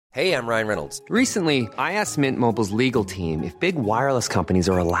Hey, I'm Ryan Reynolds. Recently, I asked Mint Mobile's legal team if big wireless companies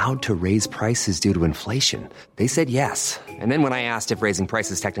are allowed to raise prices due to inflation. They said yes. And then when I asked if raising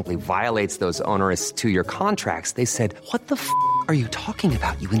prices technically violates those onerous two-year contracts, they said, "What the f*** are you talking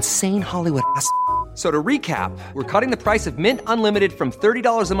about, you insane Hollywood ass?" So to recap, we're cutting the price of Mint Unlimited from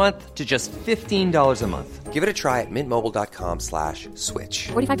 $30 a month to just $15 a month. Give it a try at mintmobile.com/switch.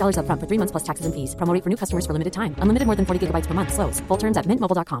 $45 up front for 3 months plus taxes and fees. Promo rate for new customers for limited time. Unlimited more than 40 gigabytes per month. Slows full terms at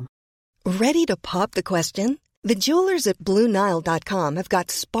mintmobile.com. Ready to pop the question? The jewelers at BlueNile.com have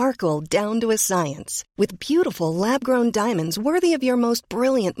got sparkle down to a science with beautiful lab-grown diamonds worthy of your most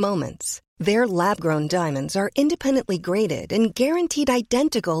brilliant moments. Their lab-grown diamonds are independently graded and guaranteed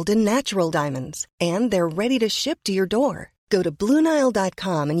identical to natural diamonds, and they're ready to ship to your door. Go to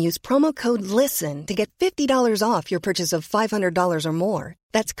BlueNile.com and use promo code LISTEN to get $50 off your purchase of $500 or more.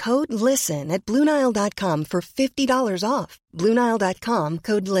 That's code LISTEN at BlueNile.com for $50 off. BlueNile.com,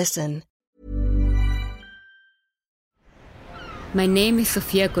 code LISTEN. My name is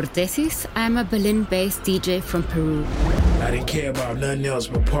Sofia Kourtesis. I'm a Berlin-based DJ from Peru. I didn't care about nothing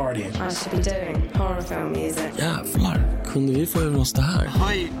else but partying. I should be doing horror film music. Jävlar, kunde vi få över oss det här?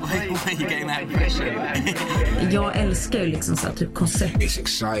 Why getting that impression? Jag älskar ju liksom så här typ koncept. It's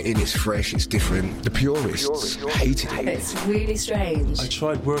exciting, it's fresh, it's different. The purists hated it. It's really strange. I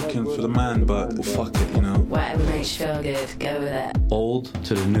tried working for the man, but fuck it, you know. Whatever makes you feel good, go with it. Old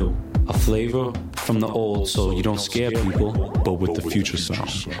to the new. A flavor from the old so you don't scare people, but with the future sound.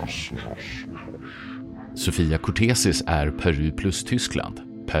 Sofia Kourtesis är Peru plus Tyskland.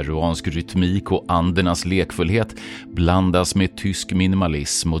 Peruansk rytmik och andernas lekfullhet blandas med tysk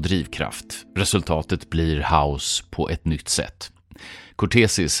minimalism och drivkraft. Resultatet blir house på ett nytt sätt.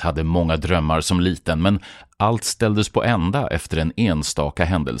 Kourtesis hade många drömmar som liten, men allt ställdes på ända efter en enstaka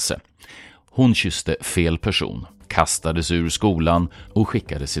händelse. Hon kysste fel person, kastades ur skolan och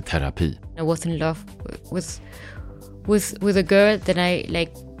skickades i terapi. I was in love with a girl that I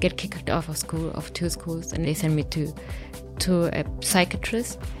like get kicked off of school, of 2 schools, and they sent me to a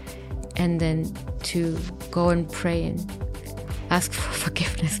psychiatrist, and then to go and pray and ask for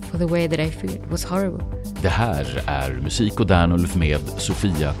forgiveness for the way that I feel. It was horrible. Det här är Musik och Dernulf med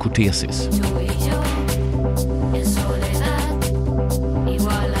Sofia Kourtesis.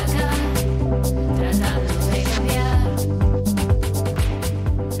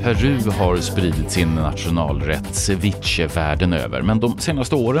 Peru har spridit sin nationalrätt ceviche världen över, men de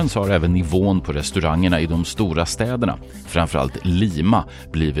senaste åren så har även nivån på restaurangerna i de stora städerna, framförallt Lima,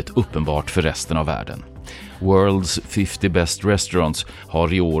 blivit uppenbart för resten av världen. World's 50 Best Restaurants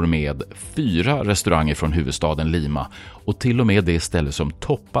har i år med 4 restauranger från huvudstaden Lima och till och med det ställe som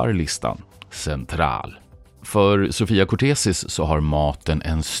toppar listan, Central. För Sofia Kourtesis så har maten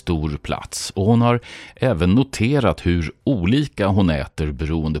en stor plats och hon har även noterat hur olika hon äter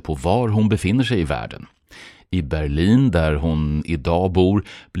beroende på var hon befinner sig i världen. I Berlin, där hon idag bor,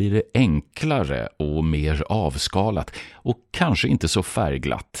 blir det enklare och mer avskalat och kanske inte så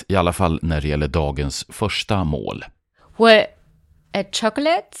färgglatt, i alla fall när det gäller dagens första mål. Well,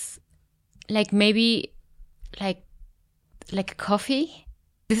 chocolates, like maybe like a coffee.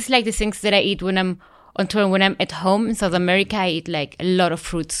 This is like the things that I eat when I'm at home in South America. I eat like a lot of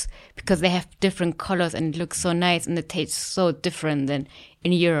fruits because they have different colors and it looks so nice and it tastes so different than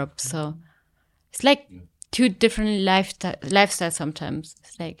in Europe. So it's like 2 different lifestyles sometimes.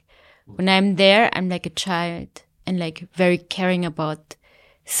 It's like when I'm there, I'm like a child and like very caring about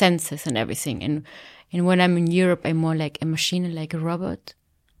senses and everything. And when I'm in Europe, I'm more like a machine, like a robot,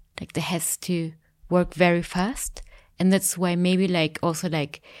 like that has to work very fast. And that's why maybe like also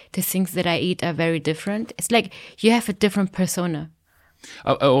like the things that I eat are very different. It's like you have a different persona.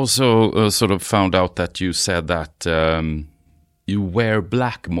 I also sort of found out that you said that you wear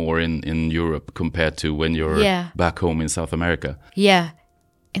black more in Europe compared to when you're back home in South America. Yeah.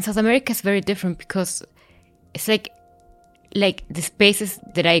 In South America it's very different because it's like the spaces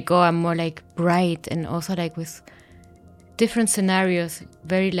that I go are more like bright and also like with different scenarios,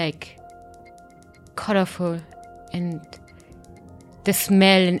 very like colorful. And the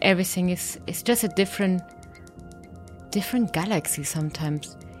smell and everything is just a different galaxy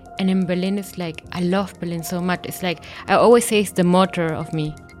sometimes. And in Berlin, it's like, I love Berlin so much. It's like, I always say it's the motor of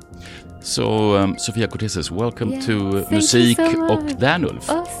me. So, Sofia Kourtesis, welcome to Musik och Dernulf.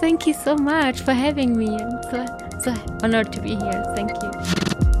 Oh, thank you so much for having me. I'm so honored to be here. Thank you.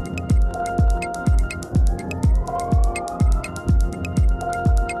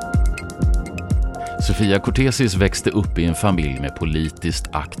 Sofia Kourtesis växte upp i en familj med politiskt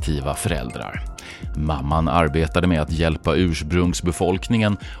aktiva föräldrar. Mamman arbetade med att hjälpa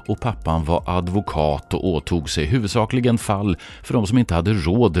ursprungsbefolkningen och pappan var advokat och åtog sig huvudsakligen fall för de som inte hade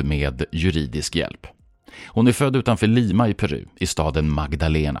råd med juridisk hjälp. Hon är född utanför Lima i Peru, i staden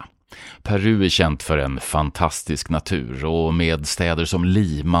Magdalena. Peru är känt för en fantastisk natur och med städer som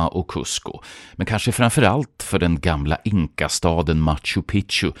Lima och Cusco. Men kanske framförallt för den gamla inkastaden Machu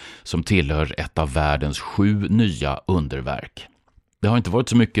Picchu som tillhör ett av världens 7 nya underverk. Det har inte varit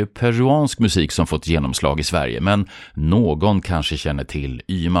så mycket peruansk musik som fått genomslag i Sverige, men någon kanske känner till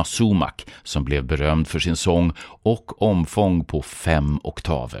Yma Sumac som blev berömd för sin sång och omfång på 5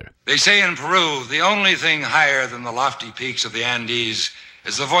 oktaver. They say in Peru, the only thing higher than the lofty peaks of the Andes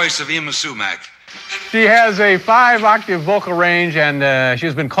is the voice of Yma Sumac. She has a 5-octave vocal range and she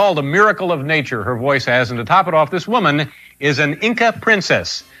has been called a miracle of nature, her voice has. And to top it off, this woman is an Inca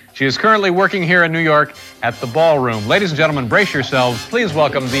princess. She is currently working here in New York at the Ballroom. Ladies and gentlemen, brace yourselves. Please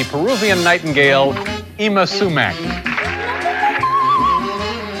welcome the Peruvian nightingale, Yma Sumac.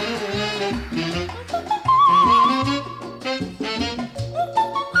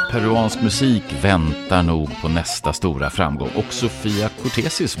 Peruansk musik väntar nog på nästa stora framgång och Sofia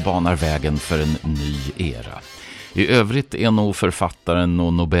Kourtesis banar vägen för en ny era. I övrigt är nog författaren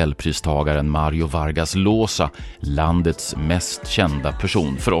och nobelpristagaren Mario Vargas Llosa landets mest kända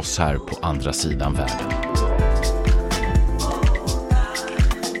person för oss här på andra sidan världen.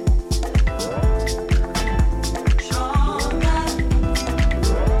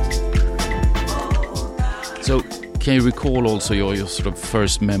 So, can you recall also your sort of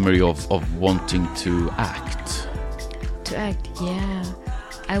first memory of wanting to act? To act, yeah.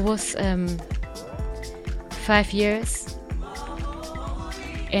 I was 5 years,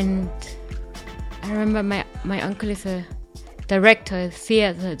 and I remember my uncle is a director, a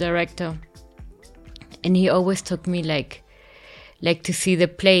theater director, and he always took me like to see the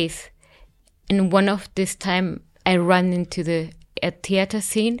plays. And one of this time, I ran into the theater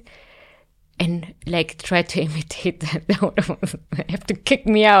scene and like tried to imitate that. They have to kick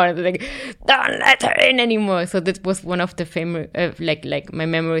me out and like, don't let her in anymore. So that was one of the famous, like my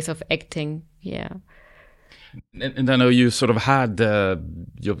memories of acting. Yeah. And I know you sort of had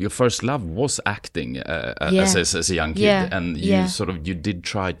your first love was acting as a young kid, and you did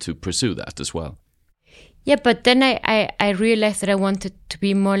try to pursue that as well. Yeah, but then I realized that I wanted to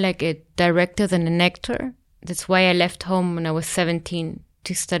be more like a director than an actor. That's why I left home when I was 17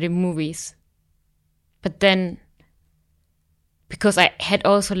 to study movies. But then, because I had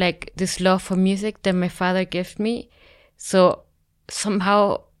also like this love for music that my father gave me, so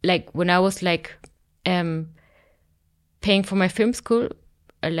somehow like when I was like paying for my film school,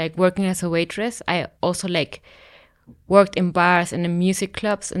 like working as a waitress, I also like worked in bars and in music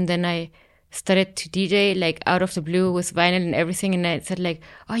clubs, and then I started to DJ like out of the blue with vinyl and everything, and I said like,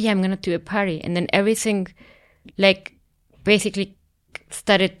 oh yeah, I'm gonna do a party, and then everything like basically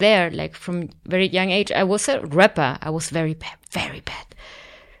started there, like from very young age. I was a rapper. I was very bad,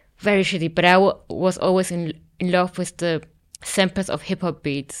 very shitty, but I was always in love with the samples of hip-hop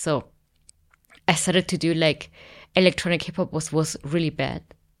beats, so I started to do like electronic hip-hop was really bad.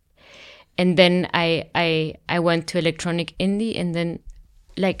 And then I went to electronic indie, and then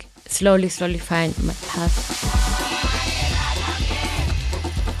like slowly find my path.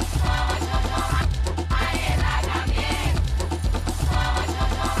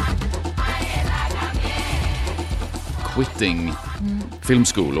 Quitting film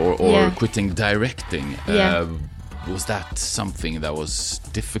school or quitting directing, was that something that was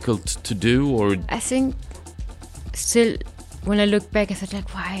difficult to do? Or I think still when I look back I said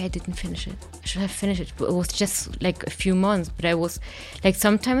like, why I didn't finish it? I should have finished it. It was just like a few months, but I was like,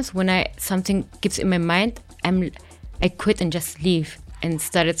 sometimes when something gets in my mind, I quit and just leave and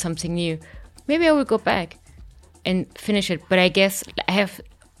started something new. Maybe I will go back and finish it, but I guess I have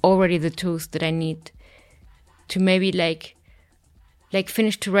already the tools that I need to maybe like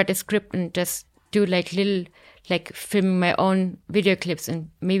finish to write a script and just do like little like filming my own video clips and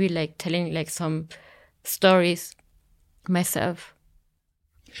maybe like telling like some stories myself.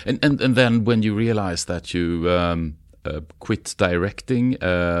 And then when you realized that you quit directing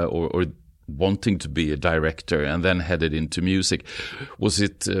or wanting to be a director and then headed into music, was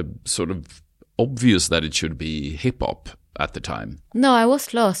it sort of obvious that it should be hip-hop at the time? No, I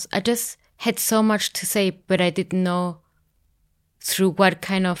was lost. I just had so much to say, but I didn't know through what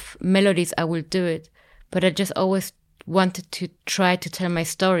kind of melodies I will do it. But I just always wanted to try to tell my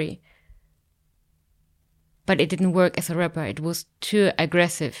story. But it didn't work as a rapper. It was too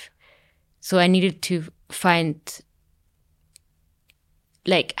aggressive. So I needed to find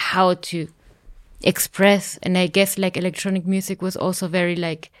like how to express. And I guess like electronic music was also very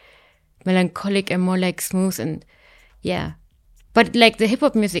like melancholic and more like smooth, and yeah. But like the hip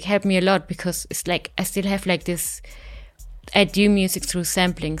hop music helped me a lot because it's like I still have like this. I do music through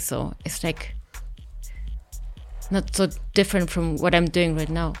sampling, so it's like not so different from what I'm doing right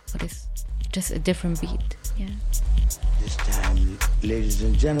now, but it's just a different beat. Yeah. This time, ladies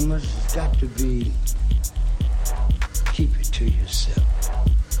and gentlemen, it's got to be keep it to yourself.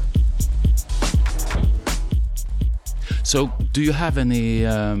 So, do you have any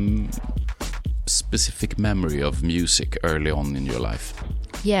specific memory of music early on in your life?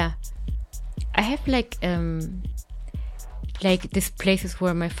 Yeah, I have like these places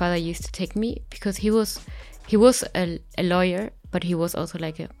where my father used to take me because he was a lawyer, but he was also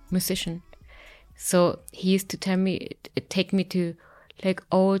like a musician. So he used to take me to like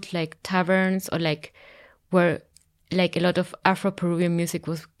old like taverns or like where like a lot of Afro-Peruvian music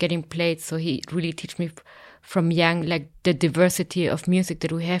was getting played. So he really teach me from young like the diversity of music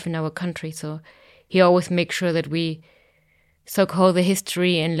that we have in our country. So he always makes sure that we so-called the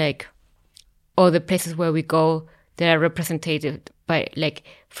history and like all the places where we go that are represented by, like,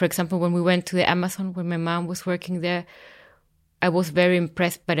 for example, when we went to the Amazon, when my mom was working there, I was very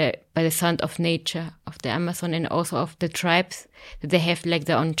impressed by the sound of nature of the Amazon and also of the tribes that they have like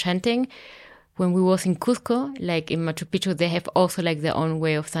their own chanting. When we was in Cusco, like in Machu Picchu, they have also like their own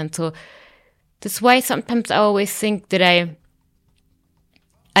way of sound. So that's why sometimes I always think that I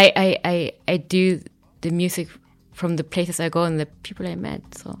do the music from the places I go and the people I met.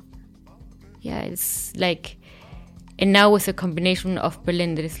 So yeah, it's like, and now with a combination of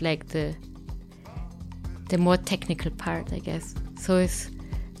Berlin, that is like the more technical part, I guess. So it's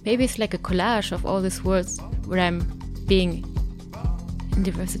like a collage of all these words where I'm being in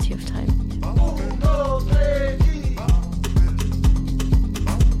diversity of time.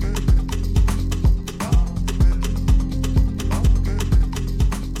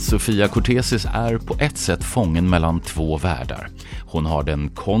 Sofia Kourtesis är på ett sätt fången mellan två världar. Hon har den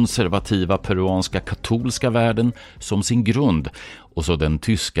konservativa peruanska katolska världen som sin grund och så den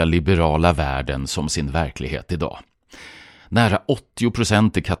tyska liberala världen som sin verklighet idag. Nära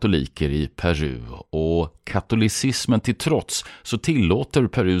 80% är katoliker i Peru och katolicismen till trots så tillåter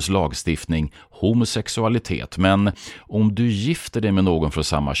Perus lagstiftning homosexualitet, men om du gifter dig med någon från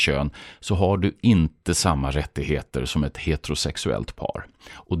samma kön så har du inte samma rättigheter som ett heterosexuellt par.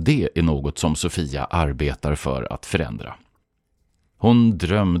 Och det är något som Sofia arbetar för att förändra. Hon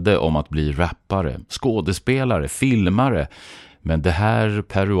drömde om att bli rappare, skådespelare, filmare, men det här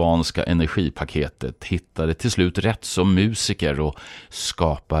peruanska energipaketet hittade till slut rätt som musiker och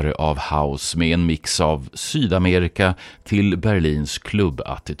skapare av house med en mix av Sydamerika till Berlins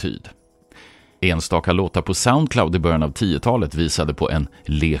klubbattityd. Enstaka låtar på Soundcloud i början av 10-talet visade på en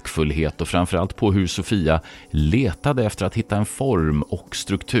lekfullhet och framförallt på hur Sofia letade efter att hitta en form och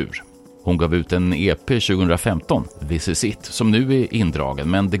struktur. Hon gav ut en EP 2015, This Is It, som nu är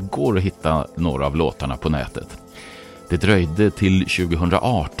indragen, men det går att hitta några av låtarna på nätet. Det dröjde till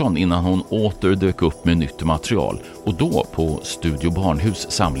 2018 innan hon åter dök upp med nytt material, och då på Studio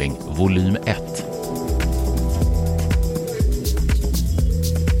Barnhus samling volym 1.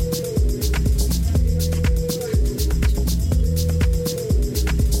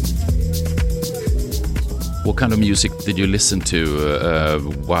 What kind of music did you listen to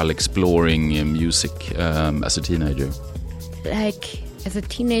while exploring music as a teenager? Like as a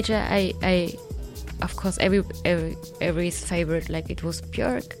teenager, I of course everybody's favorite, like it was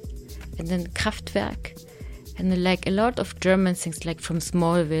Björk, and then Kraftwerk, and then, like a lot of German things, like from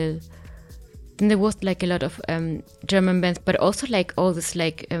Smallville. Then there was like a lot of German bands, but also like all this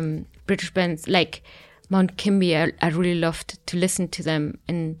like British bands, like Mount Kimby. I really loved to listen to them,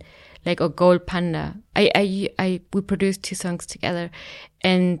 and like or Gold Panda. We produced 2 songs together,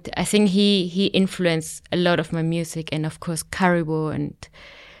 and I think he influenced a lot of my music, and of course Caribou and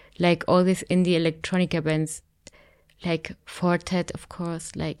like all these indie electronica bands, like Fortet, of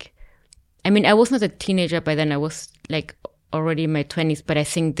course. Like, I mean, I was not a teenager by then. I was like already in my 20s, but I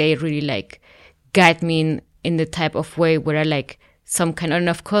think they really like guide me in the type of way where I like some kind of, and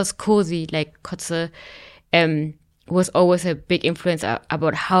of course Cozy, like Kotze, was always a big influence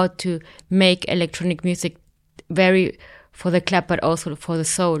about how to make electronic music very for the club, but also for the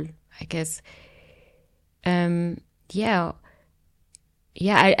soul, I guess. I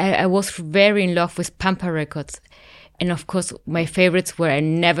was very in love with Pampa Records. And of course, my favorites where I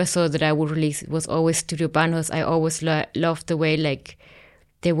never saw that I would release was always Studio Barnhus. I always loved the way like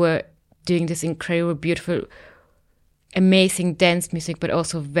they were doing this incredible, beautiful, amazing dance music, but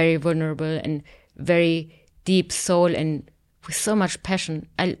also very vulnerable and very deep soul and with so much passion.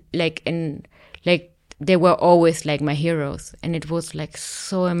 they were always like my heroes, and it was like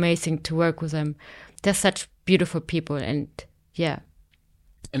so amazing to work with them. They're such beautiful people, and yeah.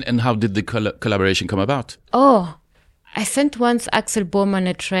 And how did the collaboration come about? Oh, I sent once Axel Bormann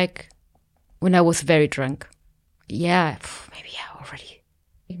a track when I was very drunk. Yeah, maybe already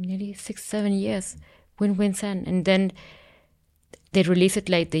nearly 6-7 years. Win-win Sun. And then they released it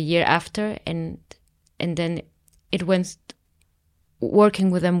like the year after, and then it went,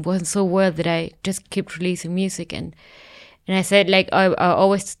 working with them wasn't so well that I just kept releasing music. And I said, like, I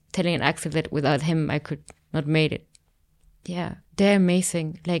always telling Axel that without him I could not made it. Yeah, they're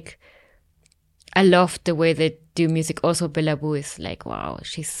amazing. Like, I love the way they do music. Also, Bella Boo is like, wow,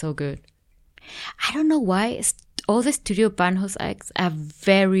 she's so good. I don't know why all the Studio Bahnhof acts are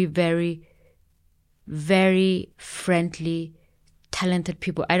very, very, very friendly, talented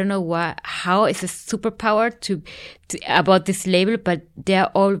people. I don't know how it's a superpower to about this label, but they're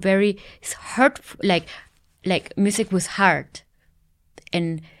all very hurtful, like music with heart,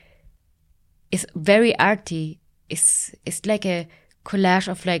 and it's very arty. It's like a collage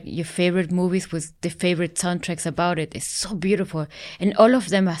of like your favorite movies with the favorite soundtracks about it. It's so beautiful, and all of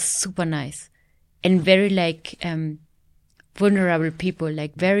them are super nice and very like vulnerable people,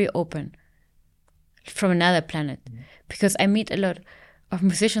 like very open, from another planet. Because I meet a lot of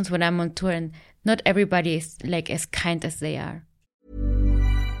musicians when I'm on tour, and not everybody is like as kind as they are.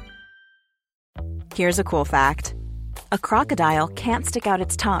 Here's a cool fact: a crocodile can't stick out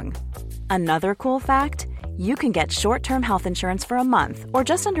its tongue. Another cool fact: you can get short-term health insurance for a month or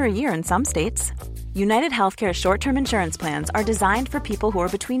just under a year in some states. United Healthcare short-term insurance plans are designed for people who are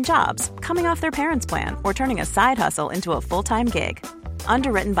between jobs, coming off their parents' plan, or turning a side hustle into a full-time gig.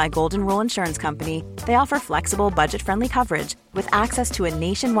 Underwritten by Golden Rule Insurance Company, they offer flexible, budget-friendly coverage with access to a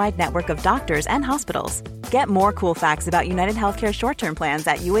nationwide network of doctors and hospitals. Get more cool facts about United Healthcare short-term plans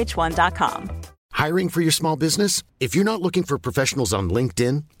at uh1.com. Hiring for your small business? If you're not looking for professionals on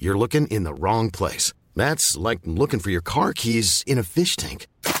LinkedIn, you're looking in the wrong place. That's like looking for your car keys in a fish tank.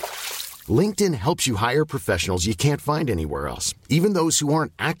 LinkedIn helps you hire professionals you can't find anywhere else, even those who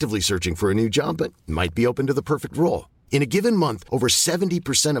aren't actively searching for a new job but might be open to the perfect role. In a given month, over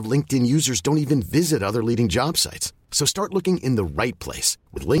 70% of LinkedIn users don't even visit other leading job sites. So start looking in the right place.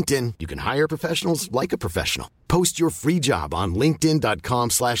 With LinkedIn, you can hire professionals like a professional. Post your free job on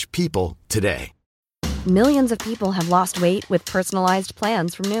linkedin.com/people today. Millions of people have lost weight with personalized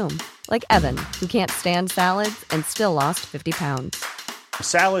plans from Noom. Like Evan, who can't stand salads and still lost 50 pounds.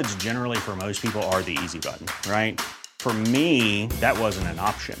 Salads generally for most people are the easy button, right? For me, that wasn't an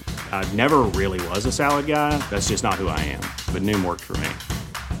option. I never really was a salad guy. That's just not who I am. But Noom worked for me.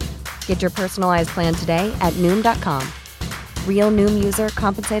 Get your personalized plan today at Noom.com. Real Noom user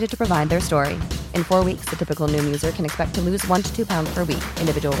compensated to provide their story. In 4 weeks, the typical Noom user can expect to lose 1 to 2 pounds per week.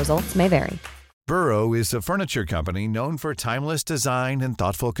 Individual results may vary. Burrow is a furniture company known for timeless design and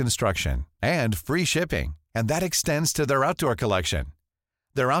thoughtful construction, and free shipping, and that extends to their outdoor collection.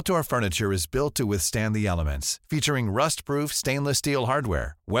 Their outdoor furniture is built to withstand the elements, featuring rust-proof stainless steel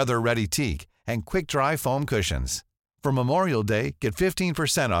hardware, weather-ready teak, and quick-dry foam cushions. For Memorial Day, get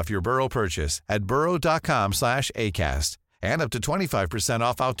 15% off your Burrow purchase at burrow.com/acast, and up to 25%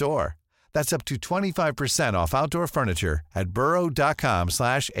 off outdoor. That's up to 25% off outdoor furniture at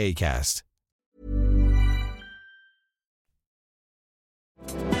burrow.com/acast.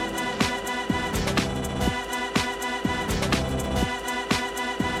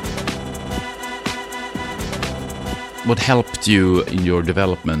 What helped you in your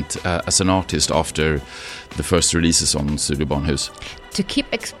development as an artist after the first releases on Studio Barnhus? To keep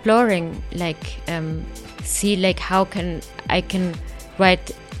exploring, like, see, like, how can I write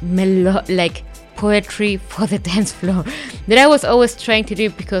like poetry for the dance floor that I was always trying to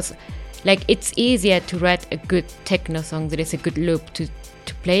do, because, like, it's easier to write a good techno song that is a good loop to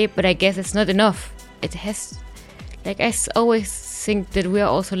play, but I guess it's not enough. It has, like, I always think that we are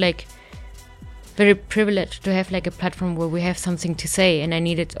also, like, very privileged to have like a platform where we have something to say, and I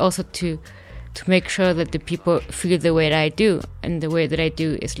needed also to make sure that the people feel the way that I do, and the way that I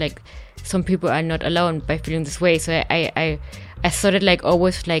do is like some people are not alone by feeling this way. So I started like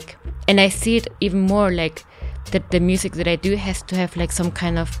always like, and I see it even more like that the music that I do has to have like some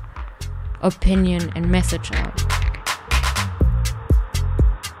kind of opinion and message out.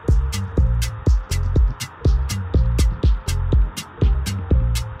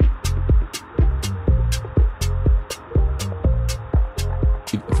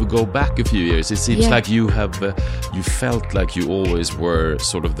 If we go back a few years, it seems like you felt like you always were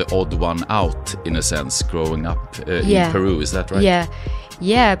sort of the odd one out in a sense growing up in Peru. Is that right?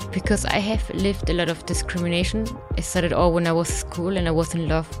 Yeah, because I have lived a lot of discrimination. It started all when I was in school, and I was in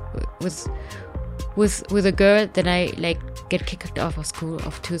love with with a girl that I like get kicked off of school,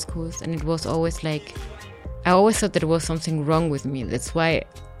 of 2 schools, and it was always like I always thought there was something wrong with me. That's why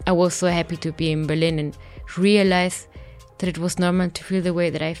I was so happy to be in Berlin and realize that it was normal to feel the way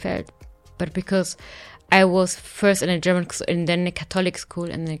that I felt. But because I was first in a German and then a Catholic school,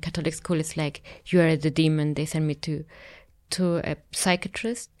 and the Catholic school is like, you are the demon. They sent me to a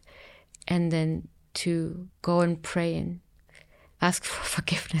psychiatrist, and then to go and pray and ask for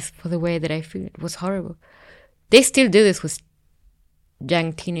forgiveness for the way that I feel. It was horrible. They still do this with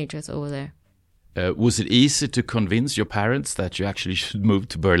young teenagers over there. Was it easy to convince your parents that you actually should move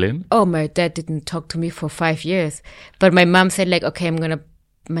to Berlin? Oh, my dad didn't talk to me for 5 years. But my mom said, like, okay,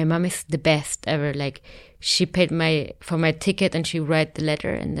 my mom is the best ever. Like, she paid for my ticket and she wrote the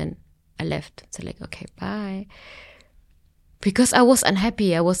letter, and then I left. So like, okay, bye. Because I was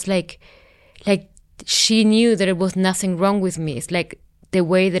unhappy. I was like she knew that it was nothing wrong with me. It's like the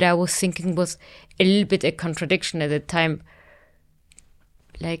way that I was thinking was a little bit a contradiction at the time.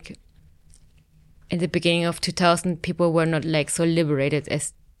 Like in the beginning of 2000, people were not like so liberated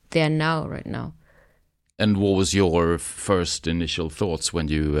as they are now, right now. And what was your first initial thoughts when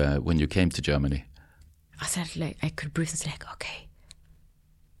you came to Germany? I said, like, I could breathe and say, like, okay,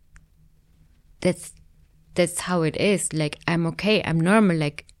 that's how it is. Like, I'm okay, I'm normal.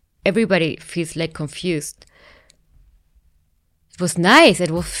 Like, everybody feels like confused. It was nice.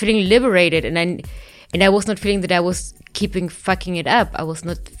 I was feeling liberated, and I was not feeling that I was fucking it up. I was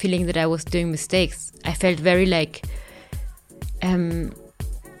not feeling that I was doing mistakes. I felt very like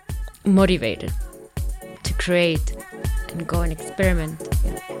motivated to create and go and experiment.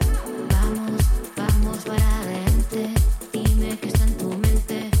 Yeah.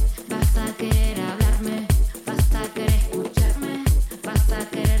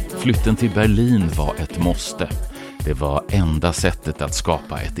 Flytten till Berlin var ett måste. Det var enda sättet att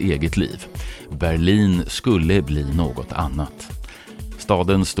skapa ett eget liv. Berlin skulle bli något annat.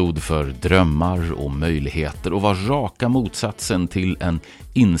 Staden stod för drömmar och möjligheter och var raka motsatsen till en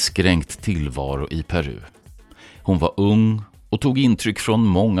inskränkt tillvaro i Peru. Hon var ung och tog intryck från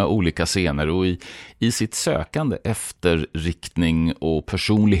många olika scener, och i sitt sökande efter riktning och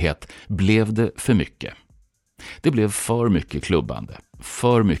personlighet blev det för mycket. Det blev för mycket klubbande,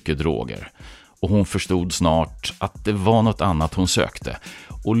 för mycket droger, och hon förstod snart att det var något annat hon sökte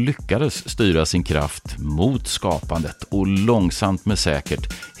och lyckades styra sin kraft mot skapandet, och långsamt men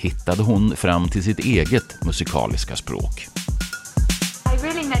säkert hittade hon fram till sitt eget musikaliska språk. I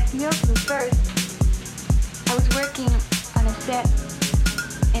really met Milton first. I was working on a set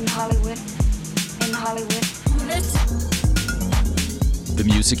in Hollywood. The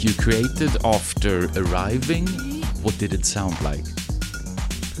music you created after arriving, what did it sound like?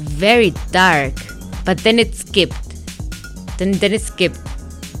 Very dark, but then it skipped. Then it skipped.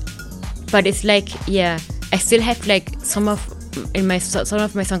 But it's like, yeah, I still have like some of my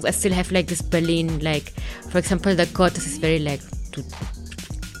songs. I still have like this Berlin, like for example, the chorus is very like.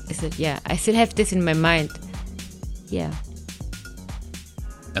 Is it? Yeah, I still have this in my mind. Yeah.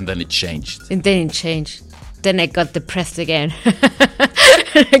 And then it changed. Then I got depressed again.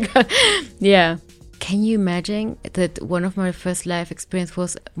 Yeah. Can you imagine that one of my first life experience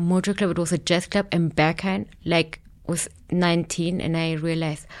was Mojo Club? It was a jazz club in Berghain, like was 19, and I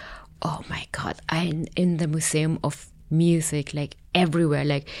realized, oh my God, I'm in the Museum of Music, like everywhere,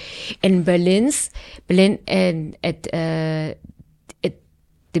 like in Berlin and at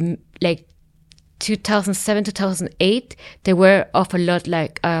the like 2007, 2008, there were a lot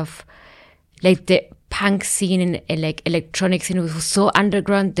of the punk scene and like electronic scene. It was so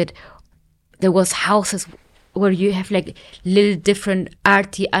underground that there was houses where you have like little different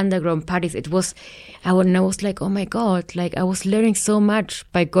arty underground parties. I was like, oh my God, like I was learning so much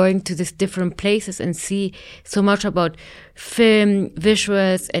by going to these different places and see so much about film,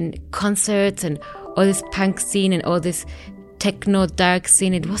 visuals and concerts and all this punk scene and all this techno dark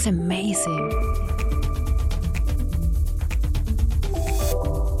scene. It was amazing.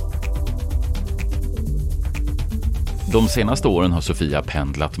 De senaste åren har Sofia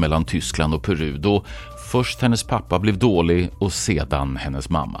pendlat mellan Tyskland och Peru, då först hennes pappa blev dålig och sedan hennes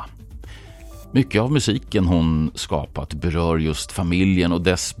mamma. Mycket av musiken hon skapat berör just familjen och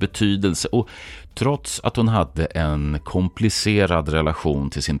dess betydelse, och trots att hon hade en komplicerad relation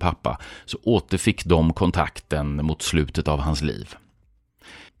till sin pappa så återfick de kontakten mot slutet av hans liv.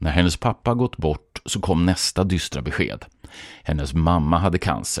 När hennes pappa gått bort så kom nästa dystra besked. Hennes mamma hade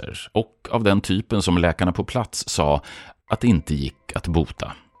cancer, och av den typen som läkarna på plats sa att det inte gick att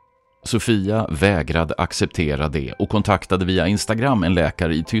bota. Sofia vägrade acceptera det och kontaktade via Instagram en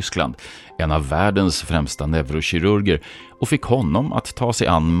läkare i Tyskland, en av världens främsta neurokirurger, och fick honom att ta sig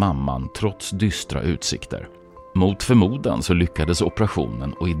an mamman trots dystra utsikter. Mot förmodan så lyckades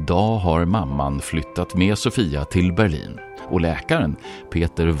operationen och idag har mamman flyttat med Sofia till Berlin. Och läkaren,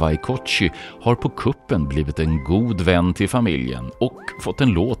 Peter Vajkocci, har på kuppen blivit en god vän till familjen och fått en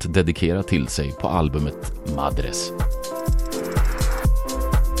låt dedikerad till sig på albumet Madres.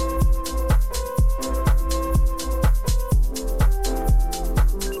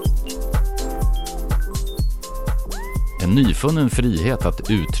 En nyfunnen frihet att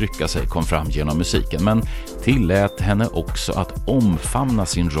uttrycka sig kom fram genom musiken, men tillät henne också att omfamna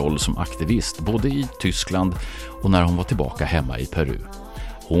sin roll som aktivist både i Tyskland och när hon var tillbaka hemma i Peru.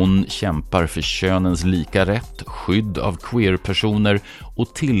 Hon kämpar för könens lika rätt, skydd av queerpersoner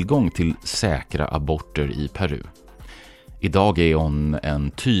och tillgång till säkra aborter i Peru. Idag är hon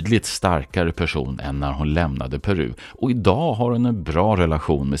en tydligt starkare person än när hon lämnade Peru, och idag har hon en bra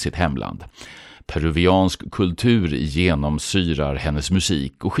relation med sitt hemland. Peruviansk kultur genomsyrar hennes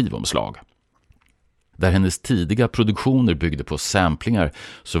musik och skivomslag. Där hennes tidiga produktioner byggde på samplingar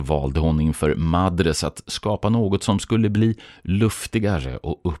så valde hon inför Madres att skapa något som skulle bli luftigare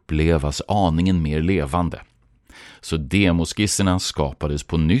och upplevas aningen mer levande. Så demoskisserna skapades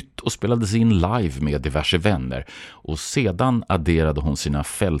på nytt och spelades in live med diverse vänner, och sedan adderade hon sina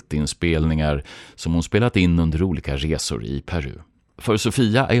fältinspelningar som hon spelat in under olika resor i Peru. För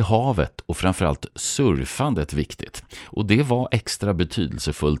Sofia är havet och framförallt surfandet viktigt, och det var extra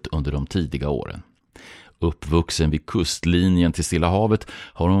betydelsefullt under de tidiga åren. Uppvuxen vid kustlinjen till Stilla havet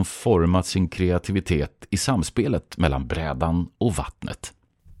har hon format sin kreativitet i samspelet mellan brädan och vattnet.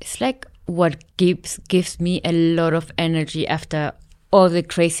 It's like what gives me a lot of energy after all the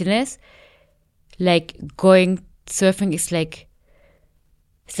craziness. Like going surfing is like,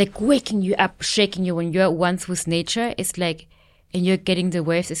 it's like waking you up, shaking you when you're once with nature. It's like, and you're getting the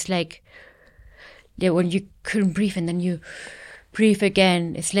waves. It's like, yeah, when you couldn't breathe and then you breathe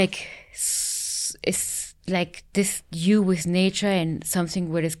again. It's like this you with nature and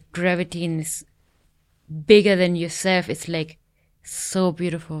something where there's gravity and is bigger than yourself. It's like so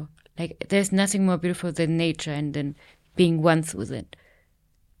beautiful. Like there's nothing more beautiful than nature and then being once with it,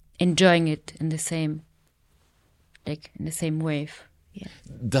 enjoying it in the same wave. Yeah.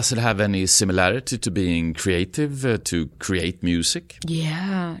 Does it have any similarity to being creative, to create music?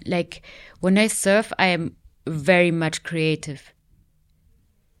 Yeah, like when I surf, I am very much creative.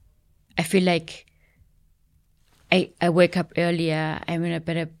 I feel like I wake up earlier, I'm in a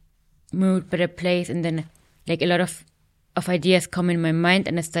better mood, better place, and then like a lot of ideas come in my mind,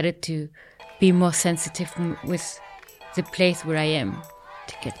 and I started to be more sensitive with the place where I am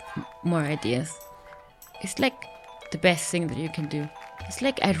to get more ideas. It's like the best thing that you can do. It's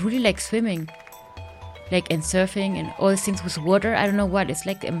like I really like swimming, like and surfing and all these things with water. I don't know what, it's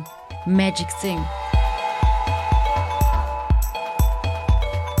like a magic thing.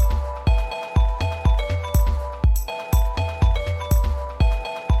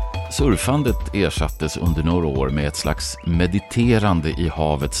 Surfandet ersattes under några år med ett slags mediterande i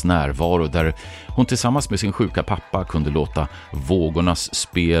havets närvaro där hon tillsammans med sin sjuka pappa kunde låta vågornas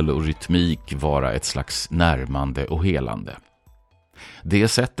spel och rytmik vara ett slags närmande och helande. Det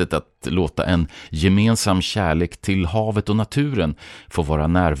sättet att låta en gemensam kärlek till havet och naturen få vara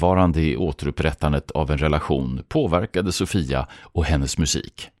närvarande i återupprättandet av en relation påverkade Sofia och hennes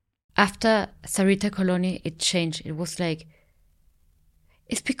musik. After Sarita Colony, it changed. It was like,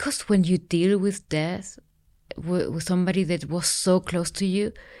 it's because when you deal with death, with somebody that was so close to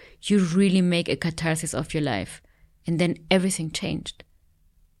you, you really make a catharsis of your life. And then everything changed.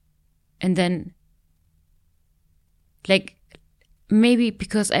 And then, like, maybe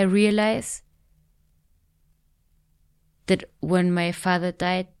because I realized that when my father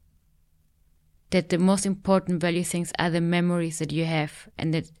died, that the most important value things are the memories that you have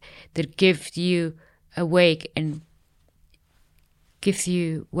and that gives you awake and gives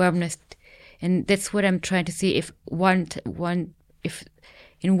you warmness. And that's what I'm trying to see. If if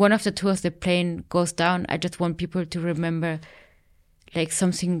in one of the tours the plane goes down, I just want people to remember like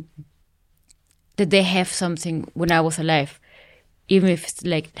something, that they have something when I was alive. Even if it's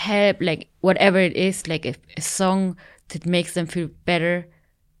like help, like whatever it is, like a song that makes them feel better.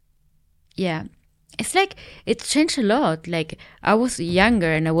 Yeah. It's like, it changed a lot. Like, I was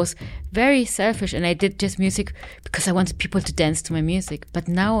younger and I was very selfish and I did just music because I wanted people to dance to my music. But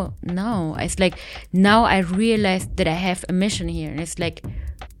now, it's like, now I realize that I have a mission here. And it's like,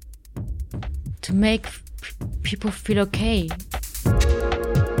 to make people feel okay.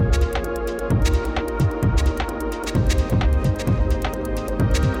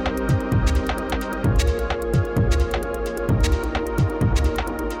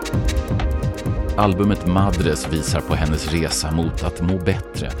 Albumet Madres visar på hennes resa mot att må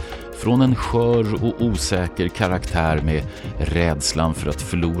bättre. Från en skör och osäker karaktär med rädslan för att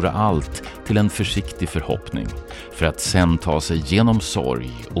förlora allt till en försiktig förhoppning. För att sen ta sig genom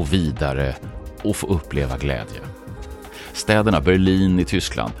sorg och vidare och få uppleva glädje. Städerna Berlin i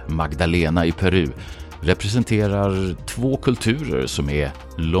Tyskland, Magdalena i Peru representerar två kulturer som är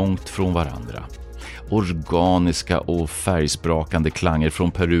långt från varandra. Organiska och färgsprakande klanger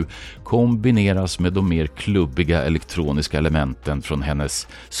från Peru kombineras med de mer klubbiga elektroniska elementen från hennes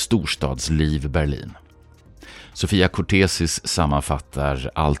storstadsliv Berlin. Sofia Kourtesis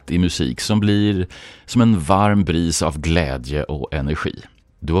sammanfattar allt i musik som blir som en varm bris av glädje och energi.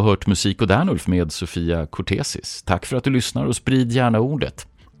 Du har hört Musik och Dernulf med Sofia Kourtesis. Tack för att du lyssnar och sprid gärna ordet.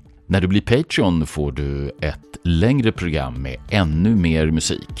 När du blir Patreon får du ett längre program med ännu mer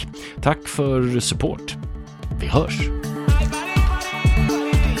musik. Tack för support. Vi hörs!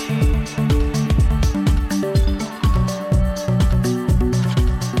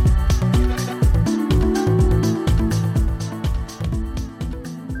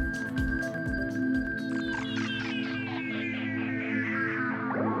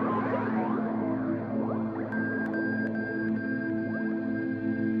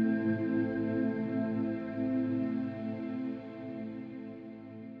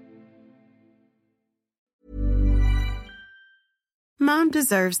 Mom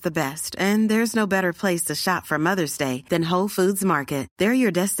deserves the best, and there's no better place to shop for Mother's Day than Whole Foods Market. They're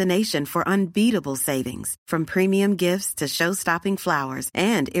your destination for unbeatable savings, from premium gifts to show-stopping flowers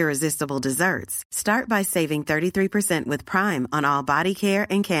and irresistible desserts. Start by saving 33% with Prime on all body care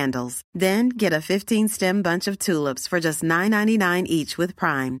and candles. Then get a 15-stem bunch of tulips for just $9.99 each with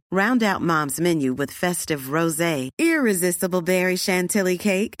Prime. Round out Mom's menu with festive rosé, irresistible berry chantilly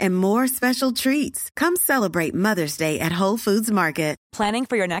cake, and more special treats. Come celebrate Mother's Day at Whole Foods Market. Planning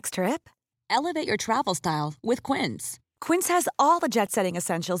for your next trip? Elevate your travel style with Quince. Quince has all the jet-setting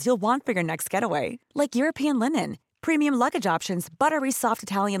essentials you'll want for your next getaway, like European linen, premium luggage options, buttery soft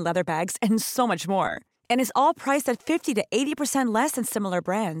Italian leather bags, and so much more. And is all priced at 50 to 80% less than similar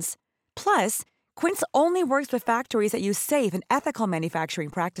brands. Plus, Quince only works with factories that use safe and ethical manufacturing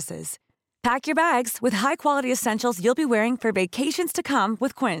practices. Pack your bags with high-quality essentials you'll be wearing for vacations to come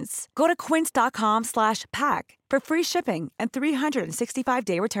with Quince. Go to quince.com/pack for free shipping and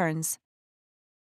 365-day returns.